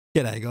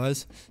G'day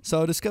guys.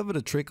 So I discovered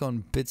a trick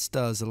on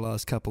BitStarz the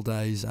last couple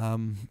days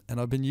and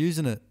I've been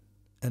using it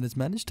and it's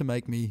managed to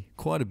make me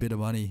quite a bit of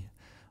money.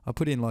 I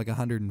put in like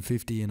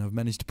 150 and I've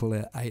managed to pull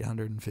out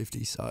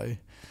 850, so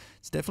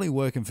it's definitely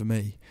working for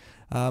me.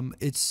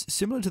 It's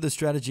similar to the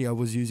strategy I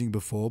was using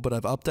before, but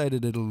I've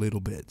updated it a little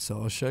bit,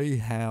 so I'll show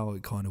you how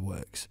it kind of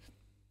works.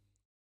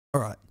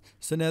 Alright,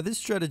 so now this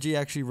strategy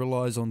actually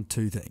relies on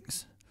two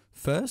things.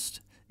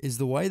 First is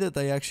the way that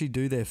they actually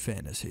do their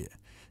fairness here.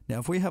 Now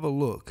if we have a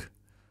look,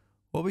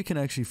 what we can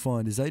actually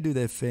find is they do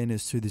their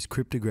fairness through this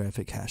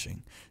cryptographic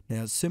hashing.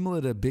 Now it's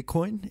similar to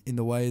Bitcoin in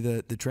the way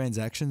that the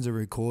transactions are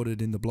recorded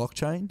in the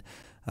blockchain,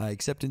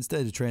 except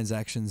instead of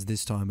transactions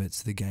this time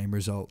it's the game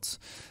results.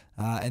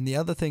 And the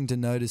other thing to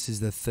notice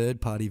is the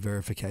third-party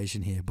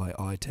verification here by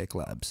iTech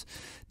Labs.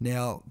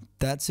 Now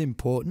that's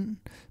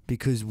important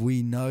because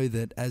we know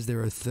that as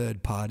they're a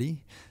third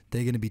party,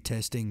 they're going to be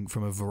testing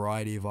from a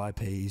variety of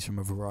IPs, from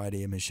a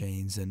variety of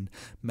machines, and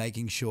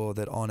making sure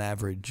that on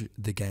average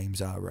the games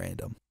are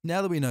random.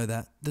 Now that we know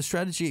that, the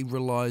strategy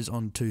relies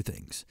on two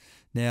things.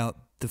 Now,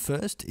 the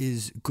first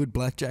is good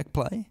blackjack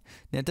play.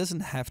 Now, it doesn't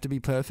have to be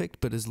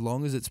perfect, but as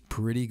long as it's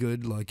pretty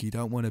good, like you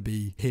don't want to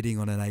be hitting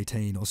on an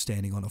 18 or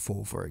standing on a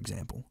 4, for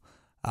example.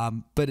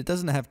 But it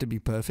doesn't have to be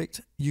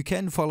perfect. You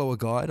can follow a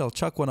guide. I'll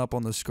chuck one up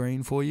on the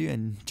screen for you,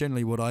 and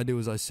generally what I do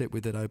is I sit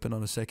with it open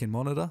on a second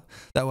monitor.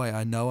 That way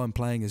I know I'm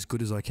playing as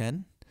good as I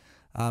can.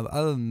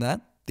 Other than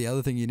that, the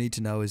other thing you need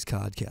to know is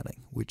card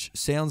counting, which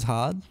sounds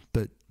hard,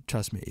 but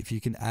trust me, if you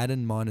can add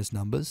and minus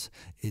numbers,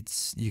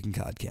 you can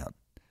card count.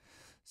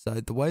 So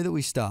the way that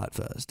we start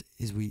first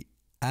is we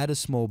add a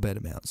small bet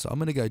amount. So I'm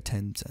going to go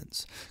 10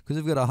 cents. Because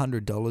I've got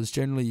 $100,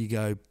 generally you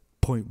go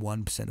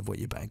 0.1% of what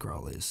your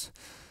bankroll is.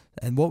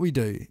 And what we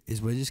do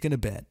is we're just going to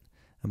bet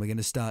and we're going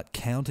to start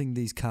counting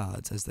these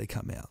cards as they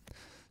come out.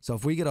 So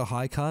if we get a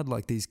high card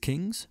like these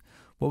kings,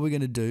 what we're going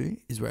to do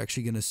is we're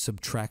actually going to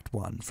subtract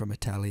 1 from a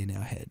tally in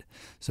our head.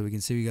 So we can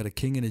see we got a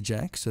king and a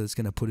jack, so it's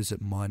going to put us at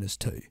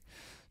 -2.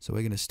 So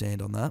we're going to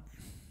stand on that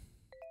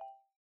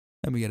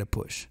and we get a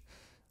push.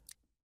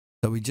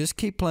 So we just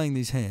keep playing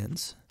these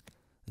hands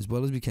as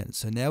well as we can.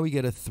 So now we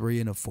get a 3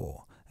 and a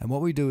 4. And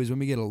what we do is when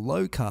we get a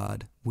low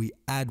card, we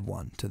add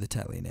 1 to the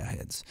tally in our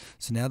heads.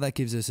 So now that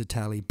gives us a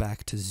tally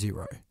back to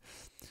 0.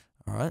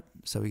 All right,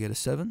 so we get a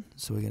 7,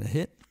 so we're going to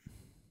hit.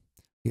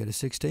 We get a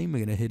 16,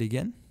 we're going to hit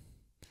again.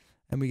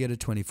 And we get a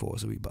 24,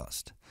 so we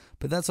bust.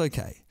 But that's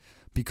okay.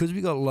 Because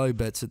we got low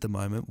bets at the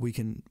moment, we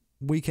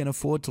can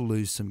afford to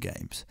lose some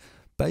games.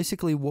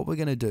 Basically, what we're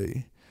going to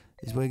do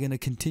is we're going to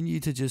continue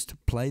to just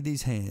play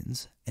these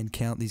hands and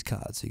count these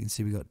cards. So you can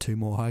see we got 2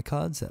 more high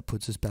cards. That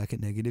puts us back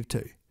at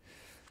 -2.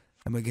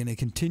 And we're going to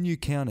continue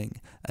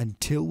counting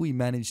until we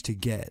manage to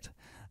get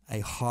a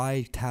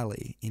high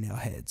tally in our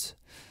heads.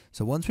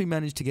 So once we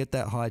manage to get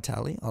that high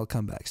tally, I'll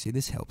come back. See,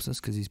 this helps us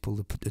because he's pulled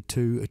a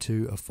 2, a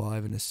 2, a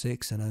 5, and a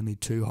 6, and only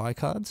 2 high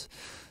cards.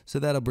 So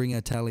that'll bring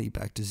our tally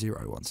back to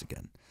 0 once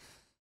again.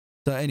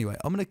 So anyway,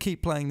 I'm going to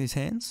keep playing these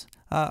hands.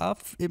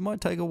 It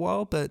might take a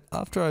while, but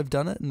after I've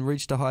done it and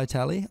reached a high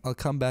tally, I'll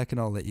come back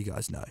and I'll let you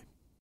guys know.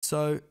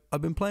 So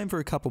I've been playing for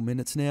a couple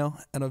minutes now,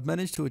 and I've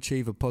managed to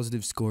achieve a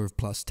positive score of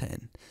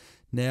 +10.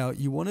 Now,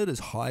 you want it as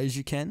high as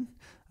you can,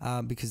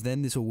 because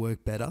then this will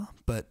work better,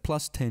 but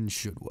 +10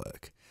 should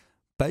work.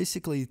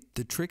 Basically,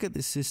 the trick of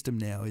this system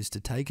now is to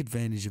take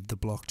advantage of the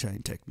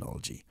blockchain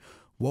technology.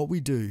 What we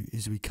do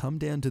is we come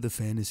down to the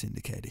fairness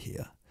indicator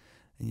here,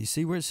 and you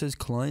see where it says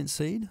client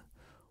seed?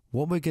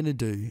 What we're going to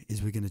do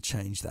is we're going to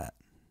change that.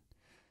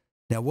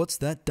 Now what's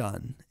that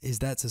done is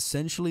that's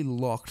essentially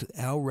locked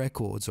our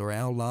records or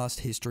our last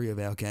history of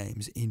our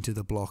games into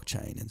the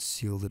blockchain and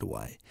sealed it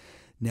away.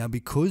 Now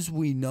because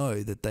we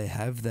know that they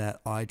have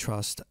that I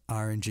trust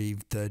RNG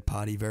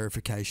third-party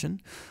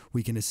verification,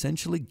 we can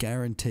essentially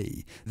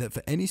guarantee that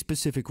for any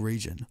specific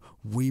region,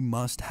 we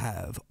must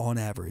have, on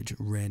average,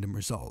 random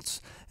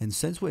results. And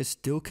since we're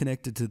still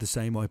connected to the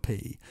same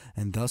IP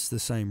and thus the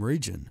same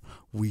region,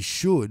 we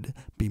should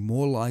be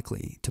more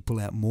likely to pull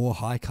out more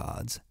high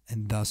cards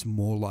and thus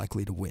more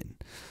likely to win.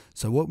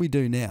 So what we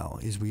do now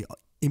is we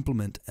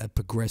implement a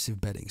progressive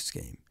betting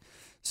scheme.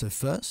 So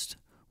first,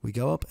 we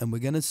go up and we're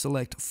going to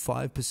select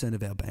 5%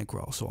 of our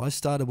bankroll. So I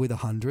started with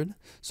 100,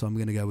 so I'm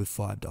going to go with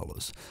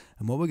 $5.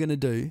 And what we're going to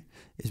do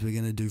is we're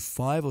going to do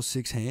 5 or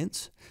 6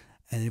 hands,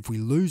 and if we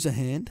lose a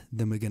hand,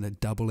 then we're going to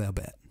double our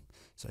bet.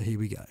 So here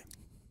we go.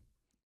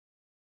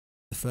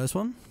 The first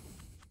one,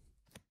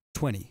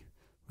 20.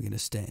 We're going to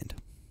stand.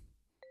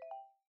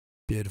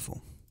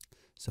 Beautiful.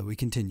 So we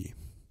continue.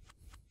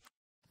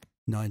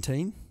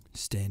 19,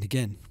 stand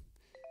again.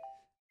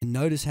 And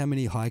notice how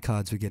many high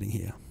cards we're getting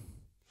here.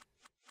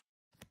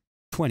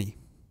 20.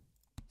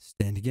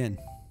 Stand again.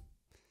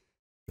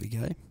 Here we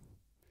go.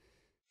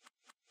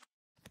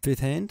 5th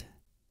hand.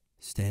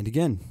 Stand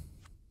again.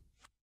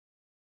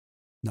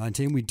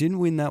 19. We didn't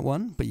win that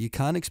one, but you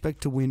can't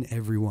expect to win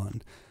every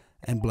one.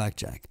 and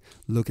Blackjack.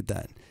 Look at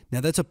that.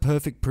 Now that's a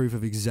perfect proof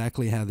of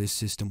exactly how this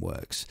system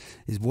works.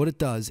 Is what it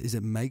does is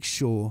it makes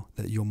sure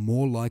that you're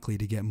more likely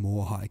to get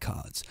more high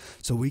cards.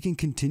 So we can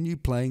continue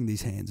playing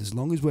these hands. As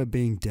long as we're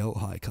being dealt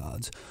high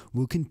cards,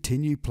 we'll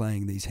continue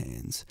playing these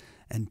hands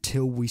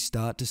until we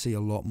start to see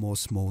a lot more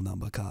small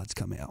number cards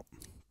come out.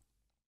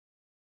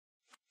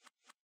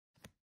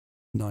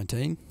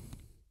 19.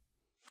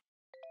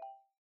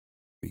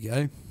 Here we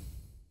go.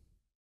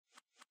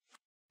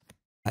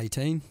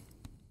 18.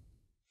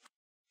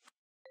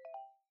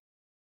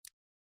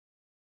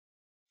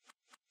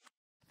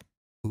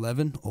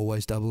 11,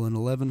 always double in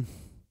 11. Here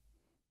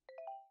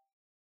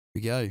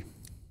we go.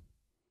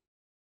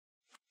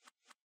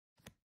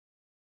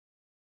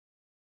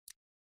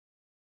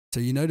 So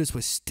you notice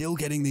we're still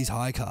getting these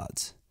high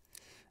cards.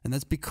 And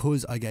that's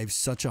because I gave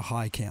such a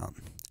high count.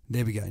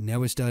 There we go. Now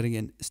we're starting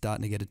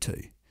to get a 2. So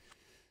we're going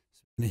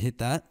to hit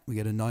that. We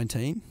get a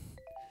 19. And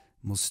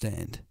we'll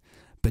stand.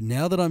 But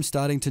now that I'm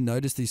starting to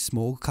notice these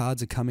small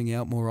cards are coming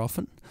out more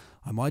often,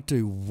 I might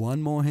do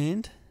one more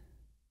hand.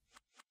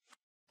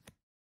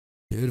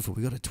 Beautiful.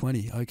 We got a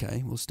 20.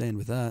 Okay, we'll stand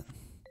with that.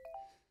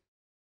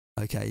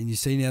 Okay, and you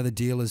see now the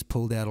dealer's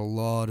pulled out a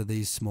lot of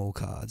these small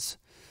cards.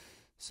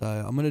 So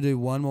I'm going to do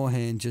one more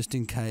hand just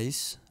in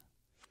case.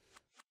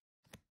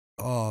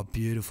 Oh,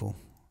 beautiful.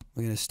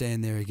 We're going to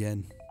stand there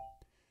again.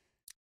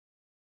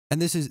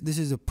 And this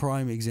is a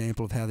prime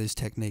example of how this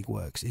technique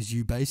works, is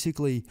you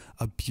basically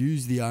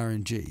abuse the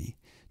RNG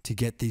to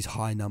get these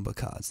high number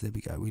cards. There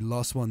we go. We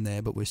lost one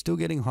there, but we're still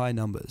getting high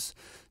numbers.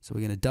 So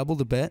we're going to double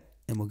the bet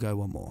and we'll go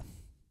one more.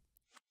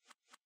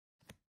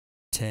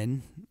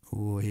 10.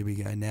 Oh, here we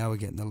go. Now we're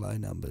getting the low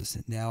numbers.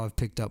 Now I've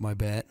picked up my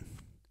bet.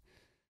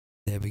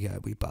 There we go.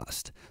 We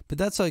bust. But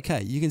that's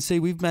okay. You can see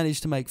we've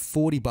managed to make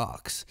 40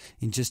 bucks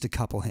in just a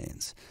couple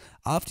hands.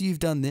 After you've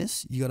done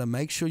this, you got to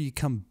make sure you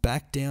come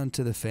back down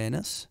to the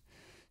fairness,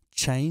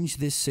 change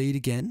this seed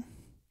again,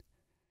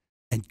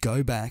 and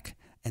go back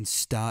and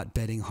start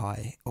betting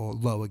high or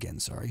low again.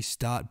 Sorry.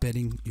 Start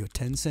betting your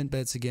 10-cent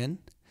bets again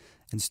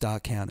and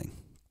start counting.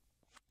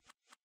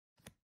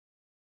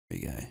 There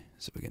we go.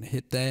 So we're going to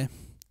hit there.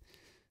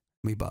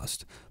 We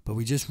bust. But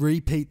we just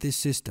repeat this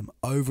system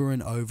over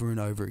and over and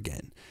over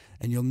again.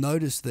 And you'll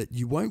notice that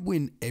you won't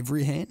win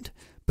every hand,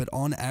 but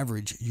on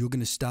average, you're going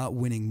to start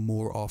winning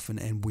more often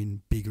and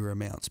win bigger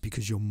amounts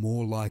because you're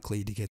more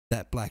likely to get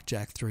that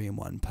Blackjack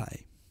 3-in-1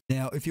 pay.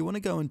 Now, if you want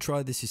to go and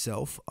try this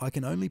yourself, I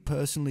can only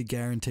personally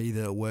guarantee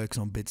that it works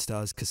on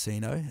BitStarz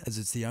Casino, as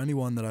it's the only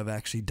one that I've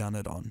actually done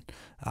it on.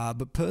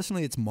 But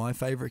personally, it's my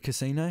favorite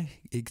casino.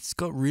 It's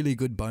got really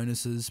good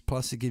bonuses,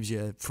 plus it gives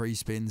you free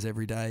spins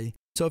every day.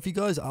 So if you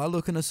guys are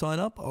looking to sign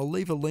up, I'll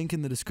leave a link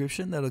in the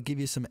description that'll give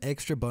you some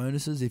extra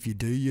bonuses if you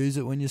do use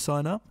it when you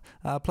sign up.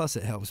 Plus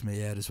it helps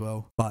me out as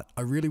well. But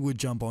I really would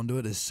jump onto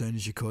it as soon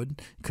as you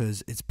could,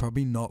 because it's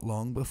probably not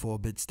long before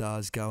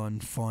BitStarz go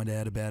and find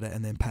out about it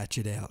and then patch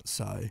it out.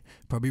 So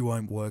probably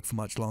won't work for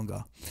much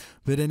longer.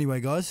 But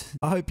anyway guys,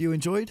 I hope you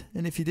enjoyed,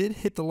 and if you did,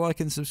 hit the like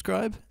and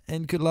subscribe,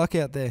 and good luck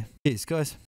out there. Cheers guys.